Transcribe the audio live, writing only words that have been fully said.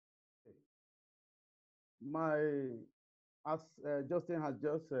As Justin has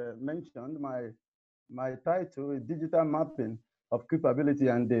just mentioned, my title is Digital Mapping of Culpability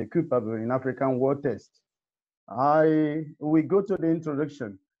and the Culpable in African War Test. We go to the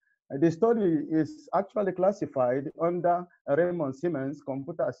introduction. The study is actually classified under Raymond Simmons'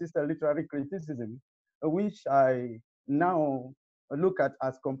 computer-assisted literary criticism, which I now look at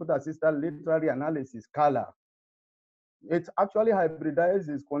as computer-assisted literary analysis, CALA. It actually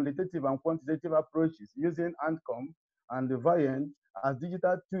hybridizes qualitative and quantitative approaches using AntConc and Voyant as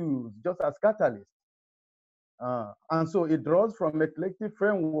digital tools, just as catalysts. And so it draws from a collective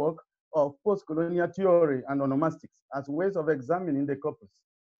framework of postcolonial theory and onomastics as ways of examining the corpus.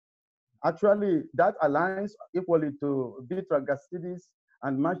 Actually, that aligns equally to Gastides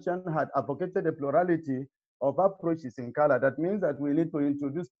and Marchand had advocated a plurality of approaches in CALA. That means that we need to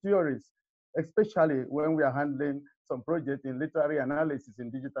introduce theories, especially when we are handling some project in literary analysis in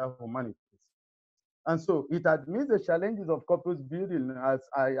digital humanities. And so it admits the challenges of corpus building, as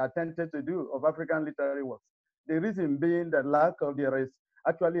I attempted to do, of African literary works. The reason being that there is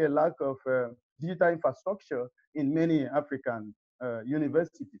actually a lack of digital infrastructure in many African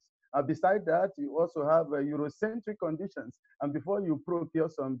universities. Besides that, you also have Eurocentric conditions. And before you procure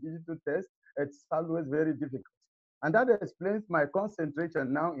some digital tests, it's always very difficult. And that explains my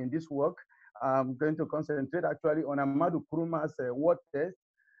concentration now in this work. I'm going to concentrate actually on Ahmadou Kourouma's word test.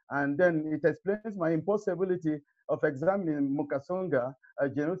 And then it explains my impossibility of examining Mukasonga, a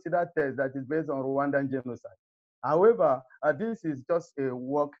genocidal test that is based on Rwandan genocide. However, this is just a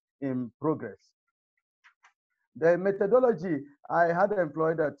work in progress. The methodology I had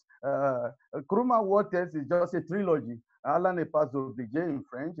employed at Kourouma word test is just a trilogy. Alain n'est pas obligé in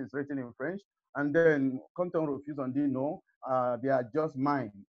French, it's written in French. And then Canton refuse on dit non, they are just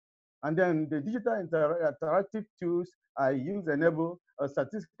mine. And then the digital interactive tools I use enable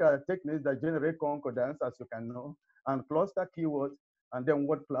statistical techniques that generate concordance, as you can know, and cluster keywords, and then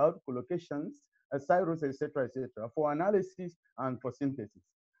word cloud, collocations, Cyrus, etc., for analysis and for synthesis.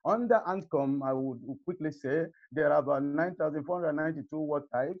 Under AntConc, I would quickly say there are about 9,492 word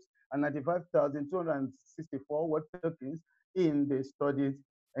types and 95,264 word tokens in the studied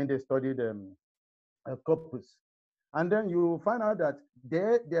corpus. And then you find out that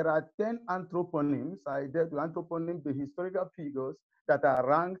there are 10 anthroponyms. I did to anthroponyms, the historical figures that are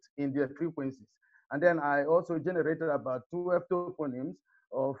ranked in their frequencies. And then I also generated about 12 toponyms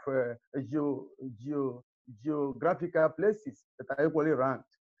of geographical places that are equally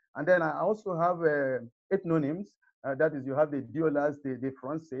ranked. And then I also have ethnonyms. That is, you have the diolas, the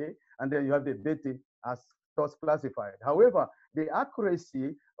Francais, and then you have the Bete as thus classified. However, the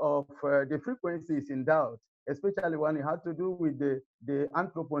accuracy of the frequency is in doubt, especially when it had to do with the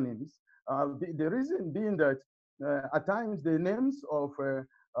anthroponyms. The reason being that at times the names of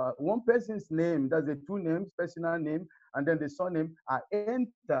one person's name, that's the two names, personal name, and then the surname are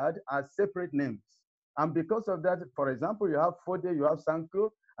entered as separate names. And because of that, for example, you have Fode, you have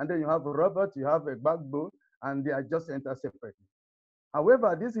Sanko, and then you have Robert, you have Gbagbo, and they are just entered separately.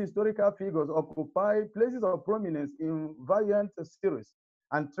 However, these historical figures occupy places of prominence in variant series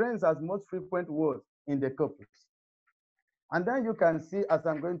and trends as most frequent words in the corpus. And then you can see, as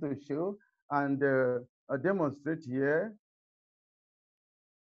I'm going to show and demonstrate here,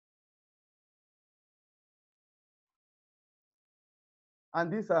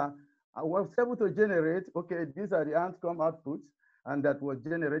 and these are, I was able to generate, okay, these are the AntConc outputs, and that was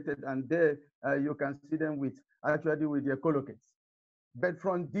generated, and there you can see them with, actually with their collocates. But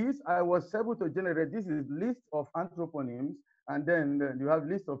from this, I was able to generate, this is list of anthroponyms, and then you have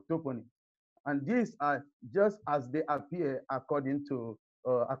list of toponyms. And these are just as they appear according to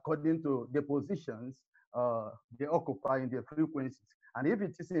the positions they occupy in their frequencies. And if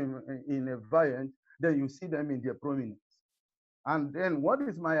it is in a variant, then you see them in their prominence. And then what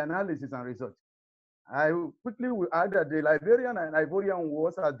is my analysis and result? I quickly will add that the Liberian and Ivorian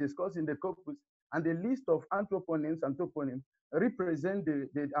wars are discussed in the corpus, and the list of anthroponyms and toponyms represent the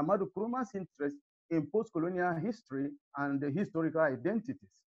Ahmadou Kourouma's interest in post-colonial history and the historical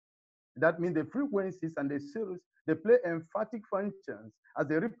identities. That means the frequencies and the series, they play emphatic functions as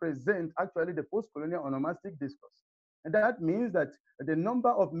they represent actually the post-colonial onomastic discourse. And that means that the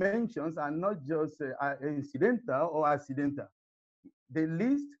number of mentions are not just incidental or accidental. The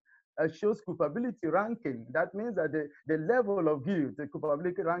list shows culpability ranking. That means that the level of guilt, the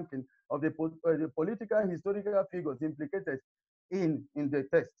culpability ranking of the political and historical figures implicated in the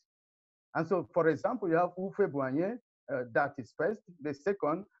test. And so, for example, you have Ufe Boignet, that is first. The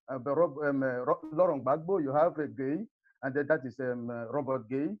second, Laurent Gbagbo, you have Gay, and that is Robert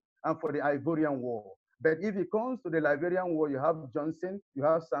Gay. And for the Ivorian War, But if it comes to the Liberian War, you have Johnson, you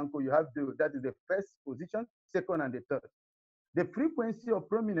have Sanko, you have the, that is the first position, second, and the third. The frequency of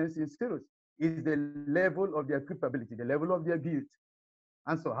prominence in stereotypes is the level of their culpability, the level of their guilt.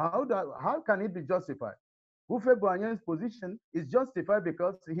 And so how can it be justified? Houphouët-Boigny's position is justified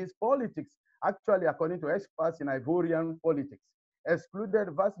because his politics, actually according to experts in Ivorian politics, excluded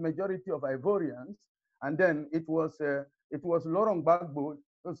vast majority of Ivorians, and then it was Laurent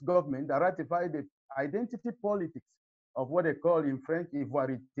Gbagbo's government that ratified the identity politics of what they call in French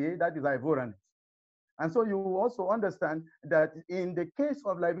ivoirité, that is Ivorianness. And so you also understand that in the case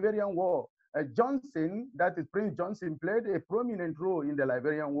of Liberian War, Johnson, that is Prince Johnson, played a prominent role in the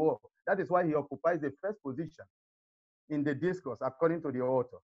Liberian War. That is why he occupies the first position in the discourse, according to the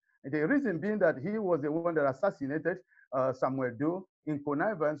author. And the reason being that he was the one that assassinated Samuel Doe in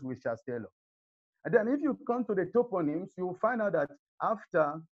connivance with Charles Taylor. And then if you come to the toponyms, you will find out that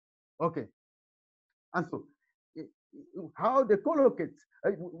after, okay, and so how the collocates,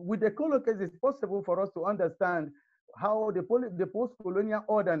 with the collocates, it's possible for us to understand how the post-colonial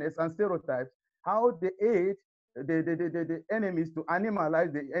otherness and stereotypes, how they aid the enemies to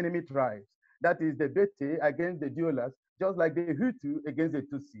animalize the enemy tribes. That is the Bete against the Diolas, just like the Hutu against the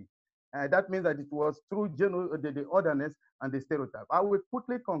Tutsi. That means that it was through the otherness and the stereotype. I will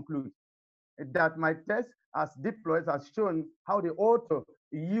quickly conclude that my test as deployed has shown how the author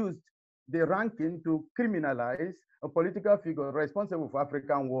used the ranking to criminalize a political figure responsible for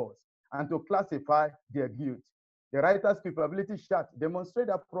African wars and to classify their guilt. The writer's culpability chart demonstrates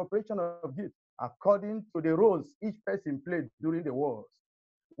appropriation of guilt according to the roles each person played during the wars.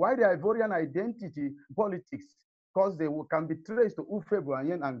 While the Ivorian identity politics, because they can be traced to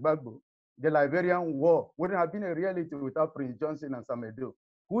Houphouët-Boigny and Gbagbo, the Liberian War wouldn't have been a reality without Prince Johnson and Samuel Doe,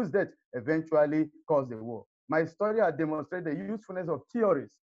 whose death eventually caused the war. My story has demonstrated the usefulness of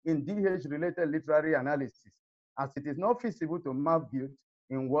theories in DH-related literary analysis, as it is not feasible to map guilt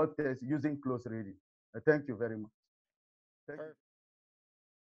in word text using close reading. Thank you very much. Thank you.